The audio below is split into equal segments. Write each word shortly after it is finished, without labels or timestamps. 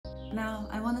Now,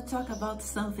 I want to talk about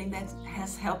something that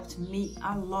has helped me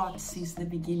a lot since the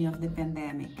beginning of the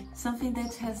pandemic. Something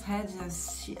that has had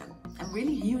a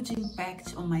really huge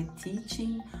impact on my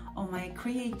teaching, on my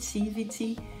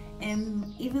creativity,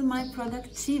 and even my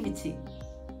productivity.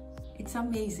 It's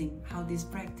amazing how this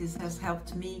practice has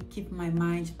helped me keep my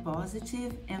mind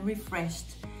positive and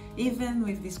refreshed, even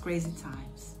with these crazy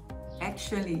times.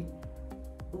 Actually,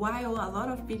 while a lot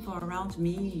of people around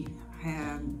me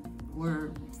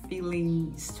were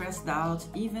feeling stressed out,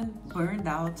 even burned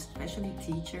out, especially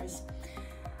teachers,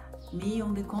 me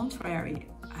on the contrary,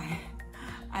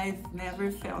 I've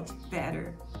never felt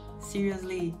better.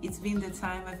 Seriously, it's been the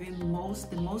time I've been the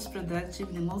most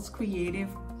productive, the most creative.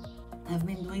 I've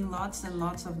been doing lots and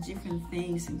lots of different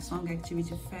things in Song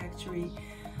Activity Factory.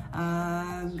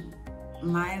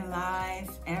 My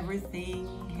life, everything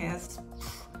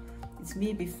it's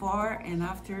me before and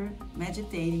after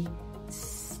meditating.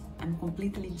 I'm a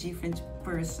completely different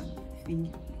person. I think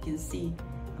you can see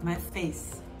my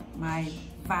face, my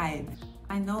vibe.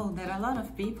 I know that a lot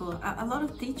of people, a lot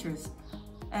of teachers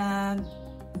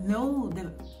know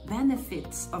the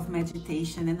benefits of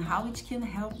meditation and how it can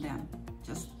help them,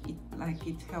 just like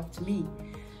it helped me.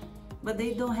 But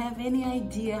they don't have any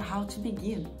idea how to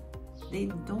begin. They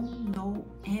don't know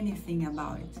anything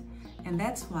about it. And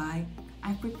that's why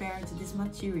I prepared this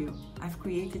material. I've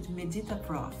created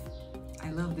MeditaProf. I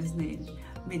love this name,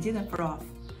 MeditaProf.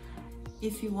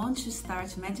 If you want to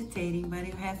start meditating but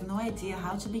you have no idea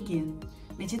how to begin,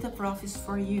 MeditaProf is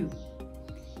for you.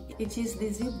 It is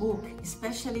this ebook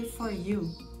especially for you,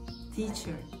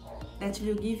 teacher, that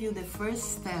will give you the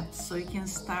first steps so you can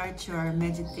start your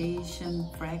meditation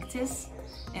practice,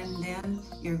 and then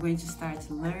you're going to start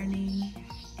learning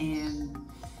and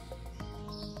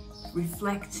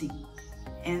reflecting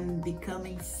and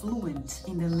becoming fluent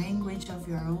in the language of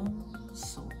your own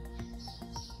soul.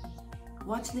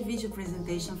 Watch the video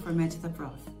presentation for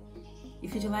MeditaProf.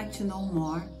 If you'd like to know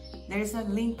more, there is a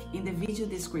link in the video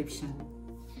description.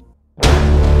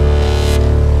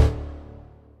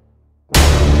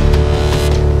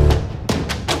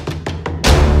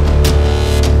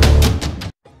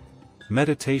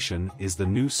 Meditation is the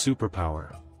new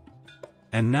superpower.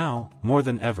 And now, more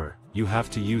than ever, you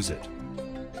have to use it.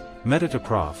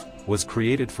 MeditaProf was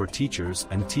created for teachers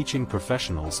and teaching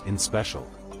professionals in special.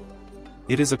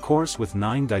 It is a course with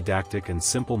 9 didactic and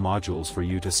simple modules for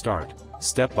you to start,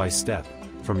 step by step,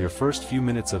 from your first few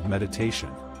minutes of meditation,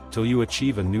 till you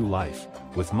achieve a new life,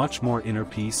 with much more inner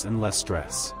peace and less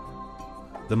stress.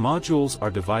 The modules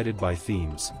are divided by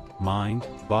themes: mind,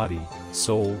 body,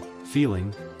 soul,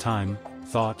 feeling, time,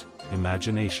 thought,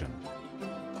 imagination.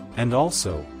 And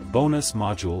also, bonus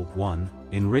module 1,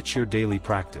 enrich your daily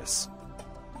practice.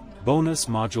 Bonus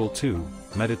module 2,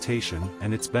 meditation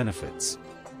and its benefits.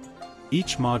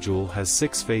 Each module has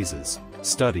 6 phases: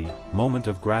 study, moment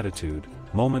of gratitude,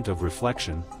 moment of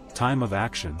reflection, time of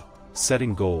action,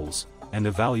 setting goals, and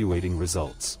evaluating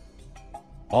results.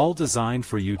 All designed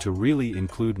for you to really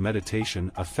include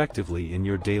meditation effectively in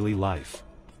your daily life.